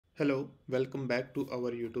Hello, welcome back to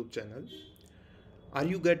our YouTube channel. Are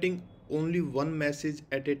you getting only one message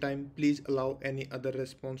at a time? Please allow any other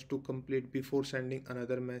response to complete before sending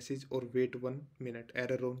another message or wait 1 minute.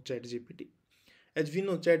 Error on ChatGPT. As we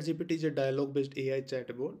know, ChatGPT is a dialogue-based AI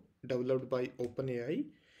chatbot developed by OpenAI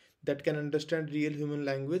that can understand real human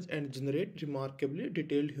language and generate remarkably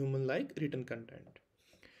detailed human-like written content.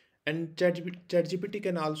 And ChatGPT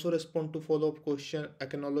can also respond to follow-up question,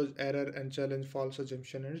 acknowledge error, and challenge false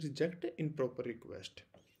assumption and reject improper request.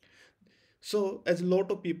 So, as a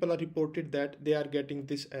lot of people are reported that they are getting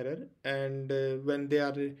this error, and when they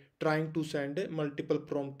are trying to send multiple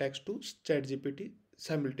prompt text to ChatGPT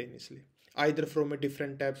simultaneously, either from a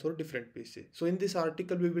different tabs or different PC. So, in this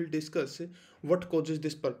article, we will discuss what causes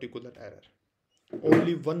this particular error.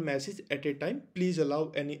 Only one message at a time. Please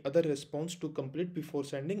allow any other response to complete before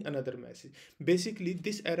sending another message. Basically,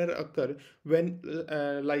 this error occur when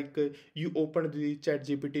you open the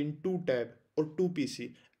ChatGPT in two tab or two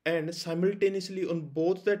PC, and simultaneously on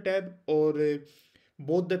both the tab or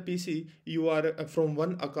both the PC you are from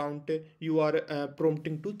one account you are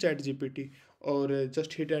prompting to ChatGPT or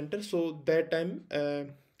just hit enter. So that time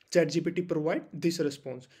ChatGPT provide this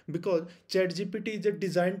response because ChatGPT is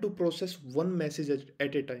designed to process one message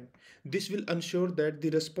at a time. This will ensure that the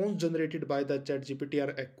response generated by the ChatGPT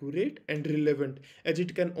are accurate and relevant, as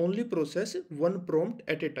it can only process one prompt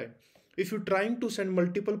at a time. If you're trying to send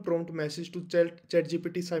multiple prompt messages to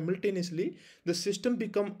ChatGPT simultaneously, the system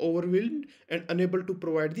become overwhelmed and unable to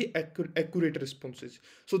provide the accurate responses.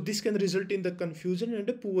 So this can result in the confusion and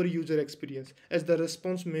a poor user experience, as the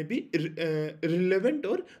response may be irrelevant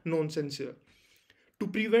or nonsensical. To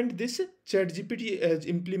prevent this, ChatGPT has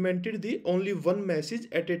implemented the only one message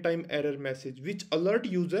at a time error message, which alert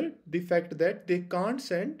user the fact that they can't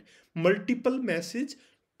send multiple message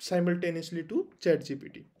simultaneously to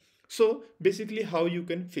ChatGPT. So basically, how you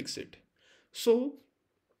can fix it? So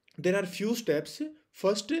there are few steps.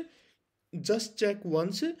 First, just check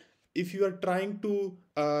once if you are trying to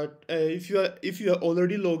if you are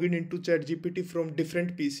already logged into ChatGPT from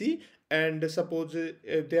different PC, and suppose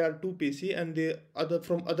there are two PC and the other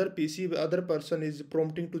from other PC the other person is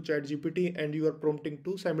prompting to ChatGPT and you are prompting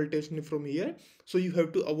to simultaneously from here, so you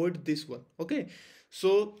have to avoid this one. Okay,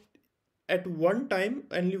 so at one time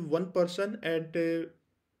only one person at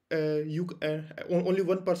you only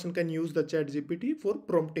one person can use the chat gpt for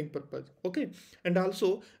prompting purpose. Okay, and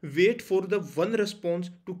also wait for the one response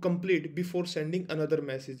to complete before sending another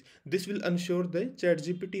message. This will ensure the chat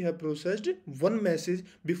gpt have processed one message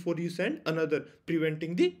before you send another,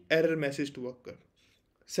 preventing the error message to occur.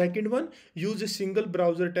 Second one, use a single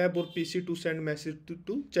browser tab or PC to send message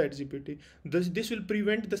to ChatGPT. This will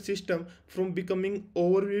prevent the system from becoming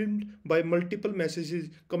overwhelmed by multiple messages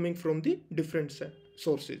coming from the different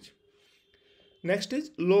sources. Next is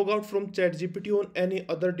log out from ChatGPT on any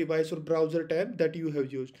other device or browser tab that you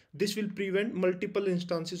have used. This will prevent multiple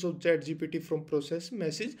instances of ChatGPT from process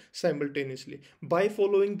message simultaneously. By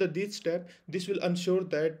following this step, this will ensure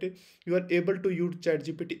that you are able to use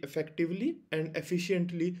ChatGPT effectively and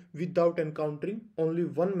efficiently without encountering only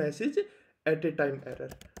one message at a time error.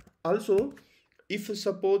 Also, if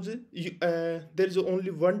suppose there is only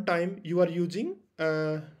one time you are using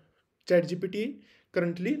ChatGPT,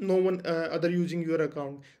 currently no one other using your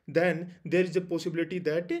account, then there is a possibility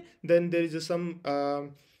that then there is some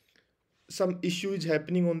issue is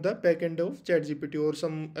happening on the back end of ChatGPT, or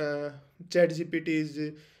some ChatGPT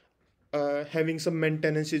is having some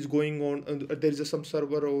maintenance is going on, there is some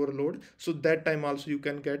server overload. So that time also you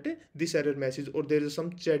can get this error message, or there is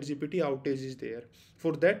some ChatGPT outage is there.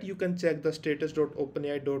 For that you can check the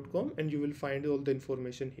status.openai.com and you will find all the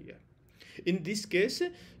information here. In this case,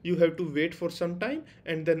 you have to wait for some time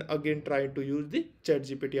and then again try to use the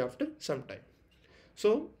ChatGPT after some time.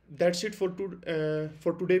 So that's it for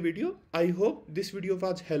today video. I hope this video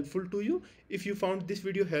was helpful to you. If you found this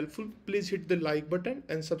video helpful, please hit the like button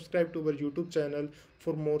and subscribe to our YouTube channel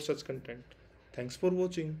for more such content. Thanks for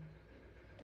watching.